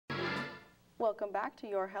Welcome back to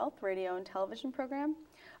Your Health radio and television program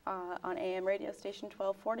on AM radio station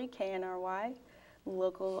 1240 KNRY,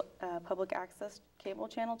 local public access cable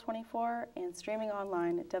channel 24, and streaming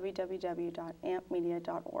online at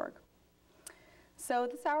www.ampmedia.org. So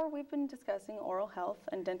this hour we've been discussing oral health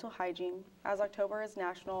and dental hygiene, as October is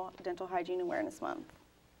National Dental Hygiene Awareness Month.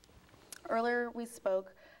 Earlier we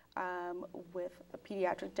spoke with a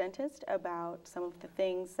pediatric dentist about some of the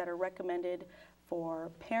things that are recommended for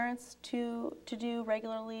parents to do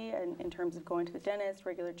regularly in terms of going to the dentist,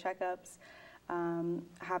 regular checkups,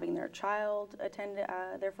 having their child attend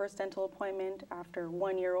their first dental appointment after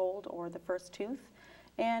 1 year old or the first tooth.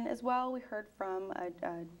 And as well, we heard from a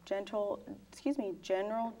general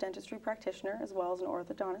dentistry practitioner as well as an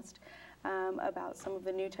orthodontist about some of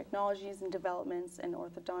the new technologies and developments in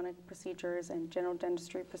orthodontic procedures and general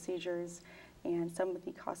dentistry procedures and some of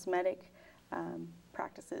the cosmetic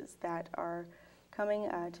practices that are coming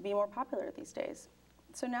to be more popular these days.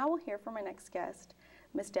 So now we'll hear from our next guest,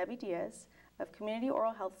 Ms. Debbie Diaz of Community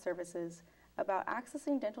Oral Health Services, about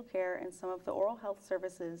accessing dental care and some of the oral health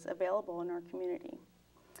services available in our community.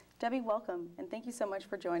 Debbie, welcome, and thank you so much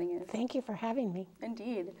for joining us. Thank you for having me.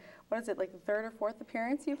 Indeed. What is it, like the third or fourth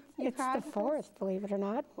appearance you've had? It's the fourth, believe it or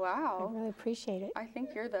not. Wow. I really appreciate it. I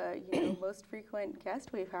think you're the most frequent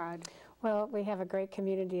guest we've had. Well, we have a great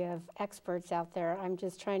community of experts out there. I'm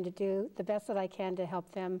just trying to do the best that I can to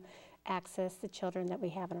help them access the children that we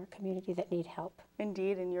have in our community that need help.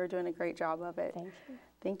 Indeed, and you're doing a great job of it. Thank you.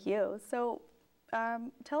 Thank you. So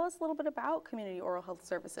tell us a little bit about Community Oral Health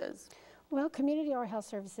Services. Well, Community Oral Health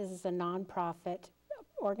Services is a nonprofit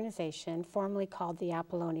organization formerly called the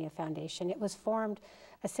Apollonia Foundation. It was formed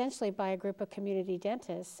essentially by a group of community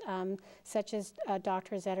dentists, such as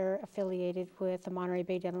doctors that are affiliated with the Monterey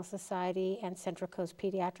Bay Dental Society and Central Coast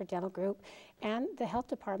Pediatric Dental Group and the health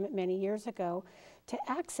department many years ago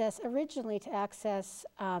originally to access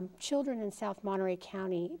children in South Monterey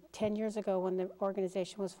County. 10 years ago when the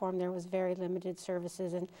organization was formed, there was very limited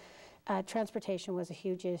services and transportation was a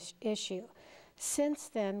huge issue. Since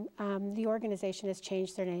then, the organization has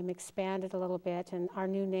changed their name, expanded a little bit, and our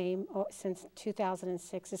new name since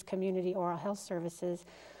 2006 is Community Oral Health Services.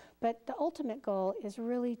 But the ultimate goal is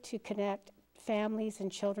really to connect families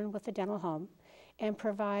and children with a dental home and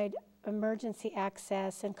provide emergency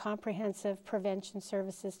access and comprehensive prevention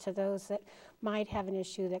services to those that might have an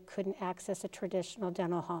issue that couldn't access a traditional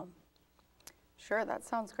dental home. Sure, that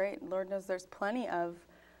sounds great. Lord knows there's plenty of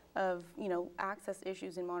access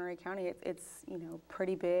issues in Monterey County. It's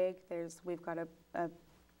pretty big. We've got a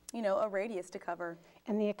radius to cover.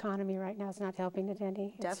 And the economy right now is not helping it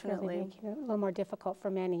any. Definitely. It's really making it a little more difficult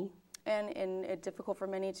for many. And it's difficult for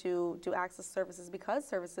many to access services because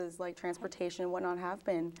services like transportation and whatnot have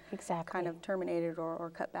been kind of terminated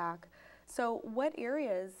or cut back. So what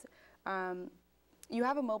areas, you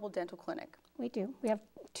have a mobile dental clinic. We do. We have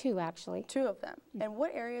two, actually. Two of them. Mm-hmm. And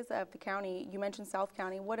what areas of the county, you mentioned South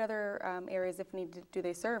County, what other areas, if need, do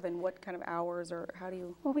they serve, and what kind of hours, or how do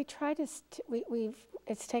you? Well, we try to,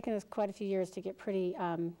 it's taken us quite a few years to get pretty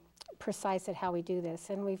precise at how we do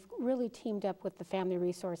this, and we've really teamed up with the Family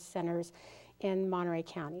Resource Centers in Monterey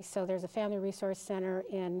County. So there's a Family Resource Center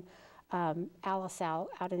in Alisal,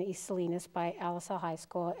 out in East Salinas by Alisal High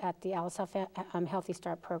School at the Alisal Healthy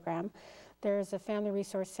Start program. There's a Family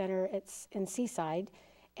Resource Center, it's in Seaside,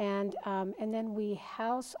 and then we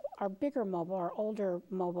house our bigger mobile, our older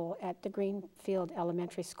mobile at the Greenfield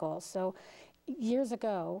Elementary School. So years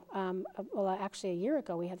ago, well actually a year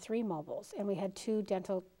ago, we had 3 mobiles and we had 2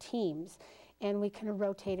 dental teams, and we kind of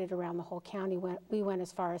rotated around the whole county. We went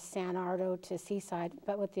as far as San Ardo to Seaside,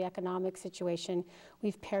 but with the economic situation,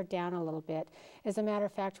 we've pared down a little bit. As a matter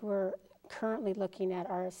of fact, we're currently looking at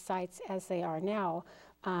our sites as they are now.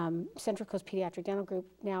 Central Coast Pediatric Dental Group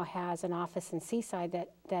now has an office in Seaside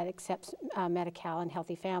that accepts Medi-Cal and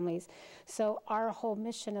healthy families. So our whole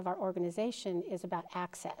mission of our organization is about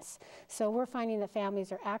access. So we're finding that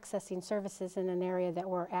families are accessing services in an area that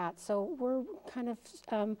we're at. So we're kind of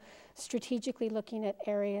strategically looking at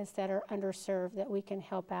areas that are underserved that we can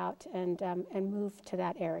help out and move to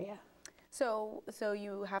that area. So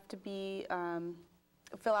you have to be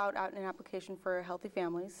fill out an application for Healthy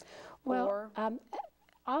Families? Well,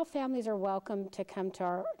 all families are welcome to come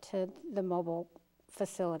to the mobile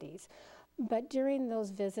facilities. But during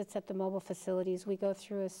those visits at the mobile facilities, we go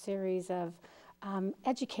through a series of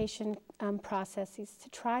education processes to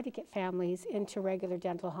try to get families into regular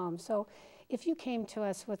dental homes. So if you came to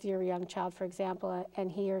us with your young child, for example,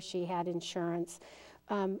 and he or she had insurance,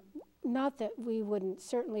 not that we wouldn't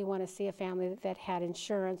certainly want to see a family that had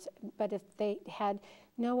insurance, but if they had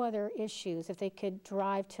no other issues, if they could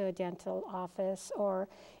drive to a dental office, or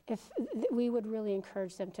if we would really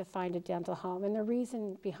encourage them to find a dental home. And the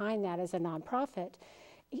reason behind that is a nonprofit.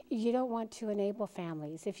 You don't want to enable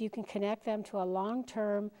families. If you can connect them to a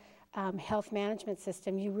long-term health management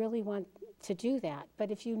system, you really want to do that.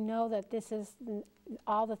 But if you know that this is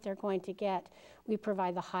all that they're going to get, we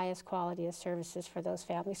provide the highest quality of services for those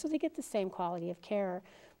families. So they get the same quality of care,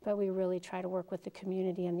 but we really try to work with the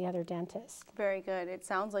community and the other dentists. Very good. It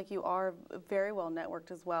sounds like you are very well networked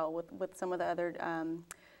as well with some of the other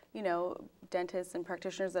you know, dentists and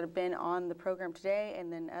practitioners that have been on the program today,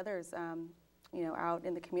 and then others you know, out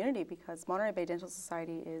in the community, because Monterey Bay Dental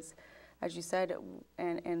Society is, as you said,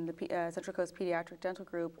 and the Central Coast Pediatric Dental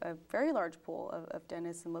Group, a very large pool of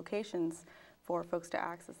dentists and locations for folks to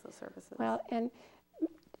access those services. Well, and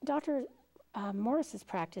Dr. Morris's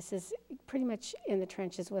practice is pretty much in the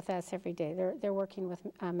trenches with us every day. They're working with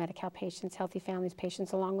Medi-Cal patients, healthy families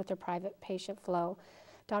patients, along with their private patient flow.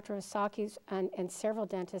 Dr. Osaki's and several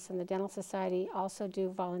dentists in the Dental Society also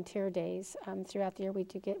do volunteer days. Throughout the year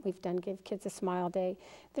we've done Give Kids a Smile Day.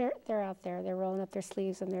 They're out there, they're rolling up their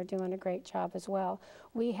sleeves, and they're doing a great job as well.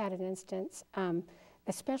 We had an instance,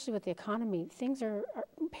 especially with the economy,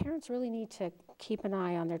 parents really need to keep an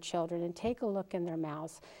eye on their children and take a look in their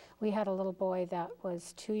mouths. We had a little boy that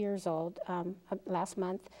was 2 years old. Last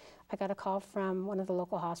month, I got a call from one of the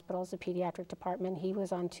local hospitals, the pediatric department. He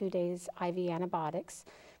was on 2 days IV antibiotics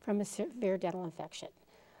from a severe dental infection.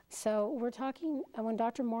 So we're talking, when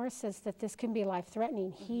Dr. Morris says that this can be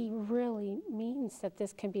life-threatening, he really means that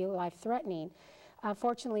this can be life-threatening.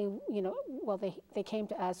 Fortunately, you know, well, they came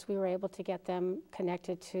to us. We were able to get them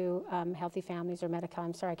connected to Healthy Families or Medi-Cal.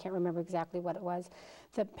 I'm sorry, I can't remember exactly what it was.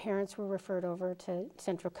 The parents were referred over to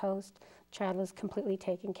Central Coast. Child was completely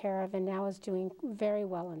taken care of and now is doing very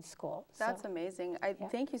well in school. That's amazing.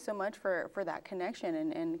 Thank you so much for that connection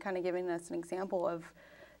and kind of giving us an example of,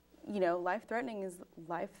 you know, life-threatening is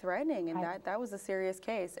life-threatening, and that was a serious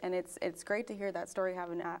case. And it's great to hear that story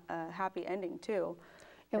having a happy ending too.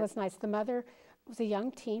 It was nice. The mother was a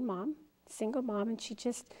young teen mom, single mom, and she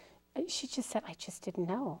just said, I just didn't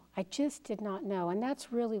know. I just did not know. And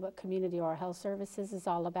that's really what community oral health services is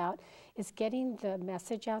all about, is getting the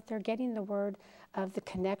message out there, getting the word of the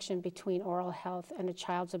connection between oral health and a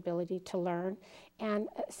child's ability to learn, and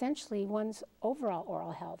essentially one's overall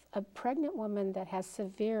oral health. A pregnant woman that has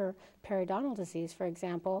severe periodontal disease, for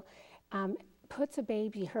example, puts a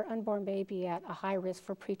baby, her unborn baby, at a high risk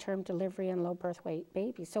for preterm delivery and low birth weight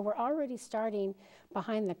babies. So we're already starting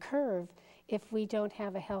behind the curve if we don't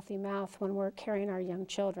have a healthy mouth when we're carrying our young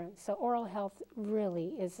children. So oral health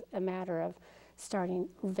really is a matter of starting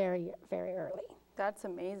very, very early. That's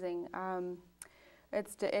amazing.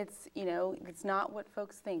 It's you know, it's not what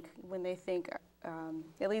folks think when they think,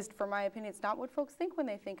 at least for my opinion, it's not what folks think when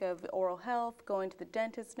they think of oral health, going to the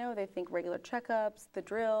dentist. No, they think regular checkups, the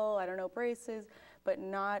drill, I don't know, braces, but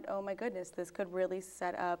not, oh my goodness, this could really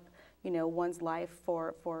set up, you know, one's life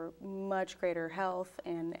for much greater health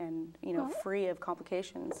and you know, free of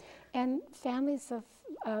complications. And families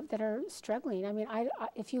that are struggling. I mean,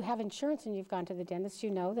 if you have insurance and you've gone to the dentist,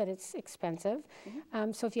 you know that it's expensive.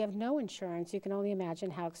 Mm-hmm. So if you have no insurance, you can only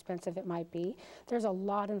imagine how expensive it might be. There's a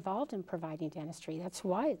lot involved in providing dentistry. That's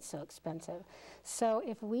why it's so expensive. So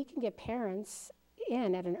if we can get parents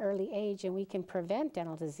in at an early age and we can prevent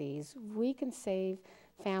dental disease, we can save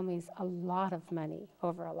families a lot of money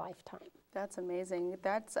over a lifetime. That's amazing.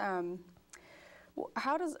 That's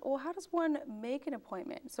how does one make an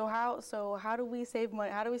appointment? So how do we save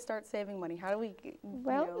money? How do we start saving money? How do we?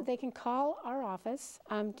 Well, you know, they can call our office.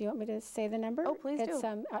 Do you want me to say the number? Oh, please do. It's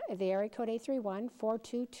the area code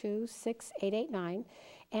 831-422-6889.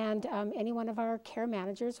 And any one of our care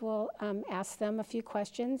managers will ask them a few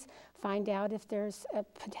questions, find out if there's a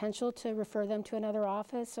potential to refer them to another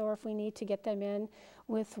office, or if we need to get them in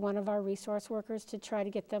with one of our resource workers to try to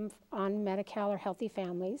get them on Medi-Cal or Healthy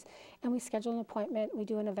Families. And we schedule an appointment, we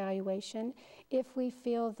do an evaluation. If we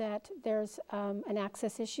feel that there's an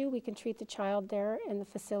access issue, we can treat the child there in the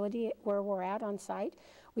facility where we're at on site.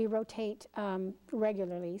 We rotate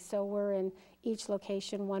regularly, so we're in each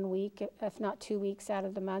location 1 week, if not 2 weeks out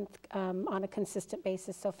of the month, on a consistent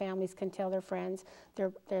basis, so families can tell their friends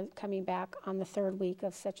they're coming back on the 3rd week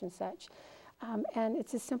of such and such. And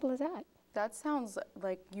it's as simple as that. That sounds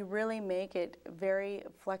like you really make it very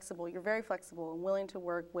flexible. You're very flexible and willing to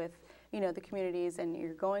work with the communities, and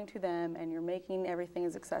you're going to them and you're making everything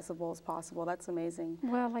as accessible as possible. That's amazing.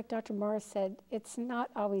 Well, like Dr. Morris said, it's not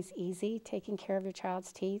always easy taking care of your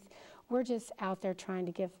child's teeth. We're just out there trying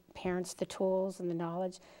to give parents the tools and the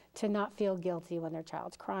knowledge to not feel guilty when their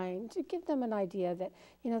child's crying, to give them an idea that,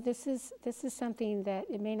 this is something that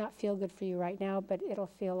it may not feel good for you right now, but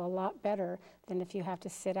it'll feel a lot better than if you have to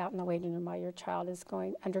sit out in the waiting room while your child is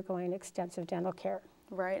undergoing extensive dental care.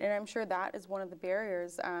 Right, and I'm sure that is one of the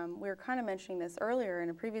barriers. We were kind of mentioning this earlier in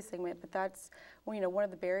a previous segment, but that's one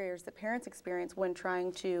of the barriers that parents experience when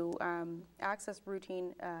trying to access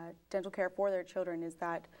routine dental care for their children is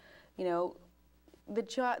that, the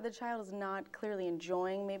child is not clearly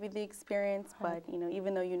enjoying maybe the experience, Right. but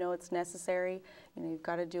even though it's necessary, you've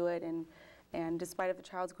got to do it, and despite if the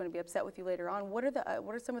child's going to be upset with you later on, what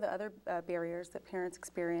are some of the other barriers that parents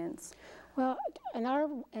experience? Well, in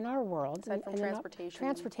our world, aside from transportation,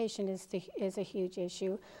 transportation is a huge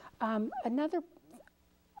issue. Another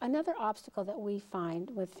obstacle that we find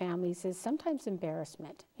with families is sometimes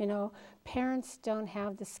embarrassment. Parents don't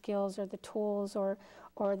have the skills or the tools or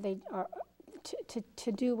they are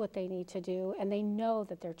to do what they need to do, and they know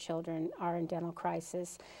that their children are in dental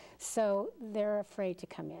crisis, so they're afraid to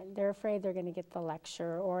come in. They're afraid they're going to get the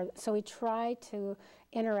lecture, so we try to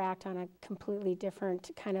interact on a completely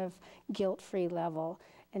different kind of guilt-free level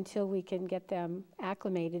until we can get them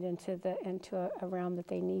acclimated into a realm that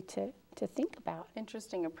they need to think about.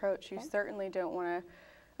 Interesting approach. You Okay. certainly don't want to.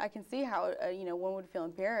 I can see how one would feel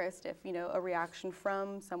embarrassed if a reaction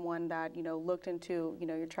from someone that looked into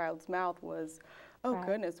your child's mouth was, oh Right.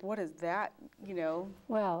 goodness, what is that?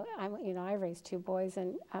 Well, I raised two boys,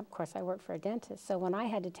 and of course I work for a dentist. So when I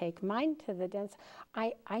had to take mine to the dentist,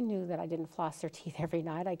 I knew that I didn't floss their teeth every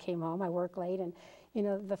night. I came home, I work late, and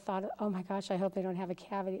the thought of, oh my gosh, I hope they don't have a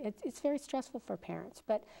cavity. It's very stressful for parents.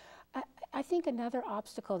 But I think another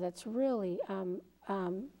obstacle that's really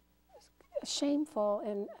shameful,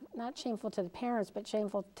 and not shameful to the parents, but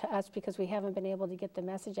shameful to us because we haven't been able to get the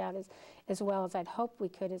message out as well as I'd hoped we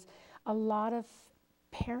could, is a lot of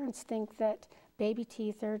parents think that baby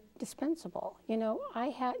teeth are dispensable.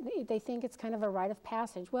 They think it's kind of a rite of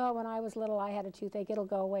passage. Well, when I was little, I had a toothache, it'll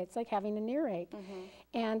go away. It's like having an earache. Mm-hmm.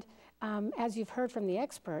 And as you've heard from the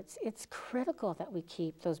experts, it's critical that we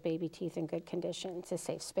keep those baby teeth in good condition to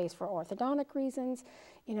save space for orthodontic reasons,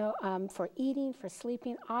 for eating, for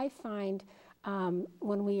sleeping. I find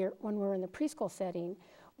when we're in the preschool setting,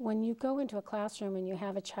 when you go into a classroom and you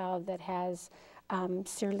have a child that has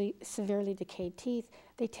severely decayed teeth,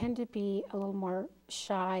 they tend to be a little more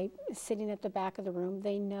shy, sitting at the back of the room.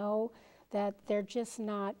 They know that they're just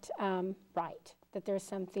not right, that there's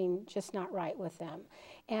something just not right with them.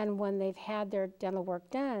 And when they've had their dental work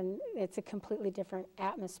done, it's a completely different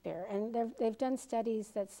atmosphere. And they've done studies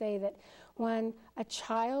that say that when a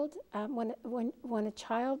child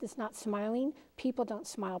is not smiling, people don't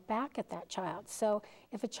smile back at that child. So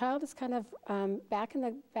if a child is kind of back in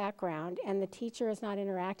the background and the teacher is not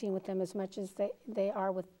interacting with them as much as they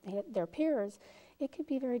are with their peers, it could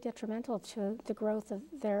be very detrimental to the growth of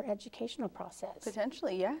their educational process.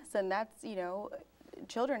 Potentially, yes, and that's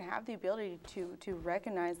children have the ability to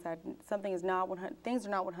recognize that things are not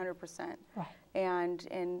 100%. Right.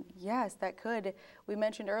 And yes, that could. We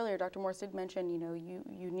mentioned earlier, Dr. Morse did mention,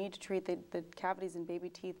 you need to treat the cavities in baby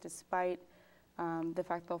teeth despite the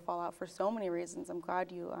fact they'll fall out for so many reasons. I'm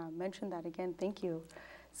glad you mentioned that again. Thank you.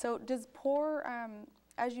 So does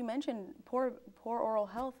as you mentioned, poor oral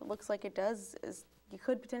health, it looks like it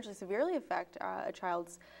could potentially severely affect a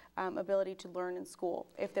child's ability to learn in school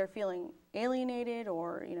if they're feeling alienated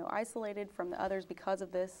or isolated from the others because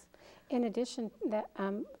of this. In addition, that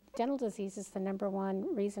dental disease is the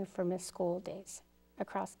 #1 reason for missed school days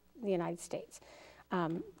across the United States.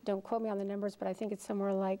 Don't quote me on the numbers, but I think it's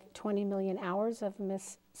somewhere like 20 million hours of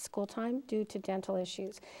missed school time due to dental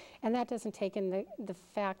issues. And that doesn't take in the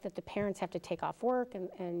fact that the parents have to take off work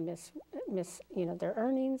and miss their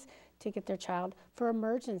earnings to get their child for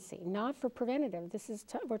emergency, not for preventative.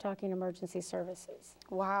 We're talking emergency services.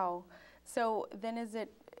 Wow. So then is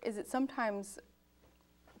it sometimes,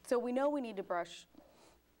 so we know we need to brush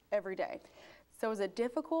every day. So is it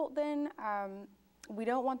difficult then? We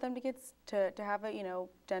don't want them to have a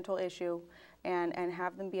dental issue and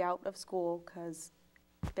have them be out of school because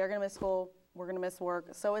they're going to miss school, we're going to miss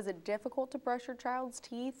work. So is it difficult to brush your child's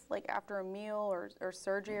teeth like after a meal or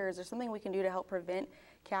surgery, or is there something we can do to help prevent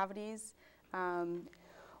cavities?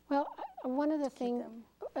 Well, one of the things,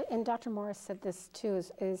 and Dr. Morris said this too,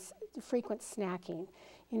 is frequent snacking.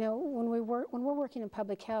 When we're working in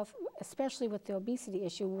public health, especially with the obesity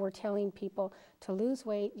issue, we're telling people to lose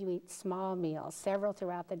weight, you eat small meals, several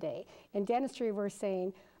throughout the day. In dentistry, we're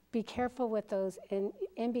saying be careful with those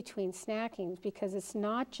in between snackings, because it's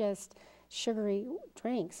not just sugary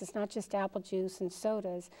drinks. It's not just apple juice and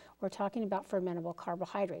sodas. We're talking about fermentable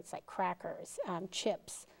carbohydrates like crackers,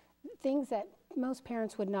 chips, things that most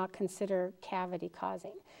parents would not consider cavity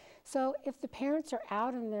causing. So if the parents are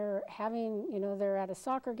out and they're having, they're at a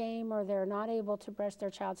soccer game or they're not able to brush their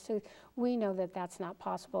child's teeth, we know that that's not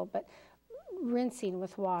possible. But rinsing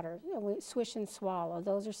with water, swish and swallow,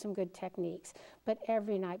 those are some good techniques. But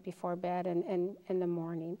every night before bed and in the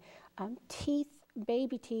morning.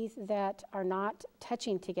 Baby teeth that are not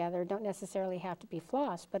touching together don't necessarily have to be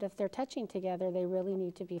flossed, but if they're touching together, they really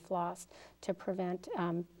need to be flossed to prevent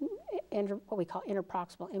what we call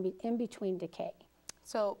interproximal, in-between decay.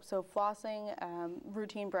 So flossing,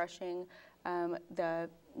 routine brushing, monitor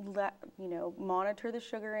the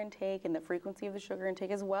sugar intake and the frequency of the sugar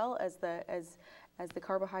intake, as well as the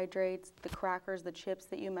carbohydrates, the crackers, the chips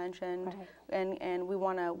that you mentioned, right. and we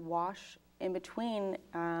want to wash in between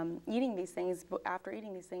eating these things. After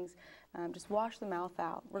eating these things, just wash the mouth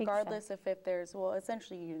out, regardless if there's, well,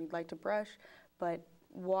 essentially you'd like to brush, but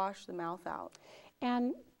wash the mouth out.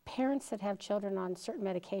 And parents that have children on certain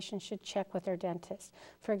medications should check with their dentist.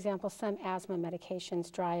 For example, some asthma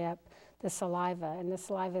medications dry up the saliva, and the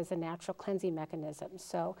saliva is a natural cleansing mechanism.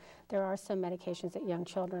 So there are some medications that young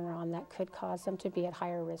children are on that could cause them to be at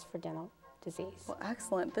higher risk for dental disease. Well,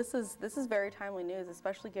 excellent. This is very timely news,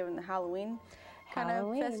 especially given the Halloween kind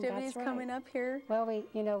of festivities coming up here. Well,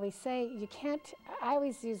 we say you can't. I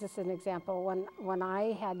always use this as an example. When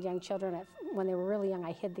I had young children, when they were really young,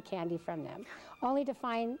 I hid the candy from them, only to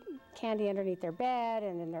find candy underneath their bed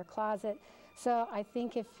and in their closet. So I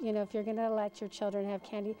think if you're going to let your children have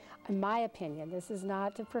candy, in my opinion, this is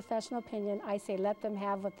not a professional opinion, I say let them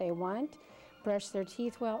have what they want. Brush their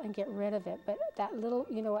teeth well and get rid of it. But that little,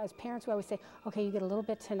 as parents, we always say, okay, you get a little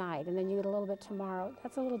bit tonight and then you get a little bit tomorrow.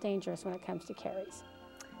 That's a little dangerous when it comes to caries.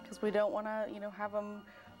 Because we don't want to, have them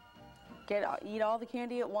eat all the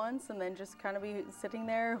candy at once and then just kind of be sitting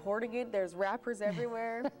there hoarding it. There's wrappers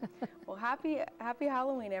everywhere. Well, happy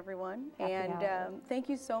Halloween, everyone. Halloween. Thank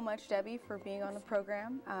you so much, Debbie, for being on the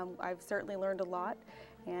program. I've certainly learned a lot,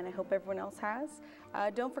 and I hope everyone else has.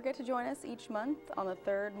 Don't forget to join us each month on the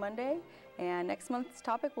third Monday. And next month's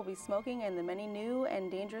topic will be smoking and the many new and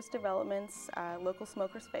dangerous developments local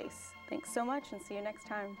smokers face. Thanks so much, and see you next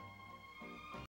time.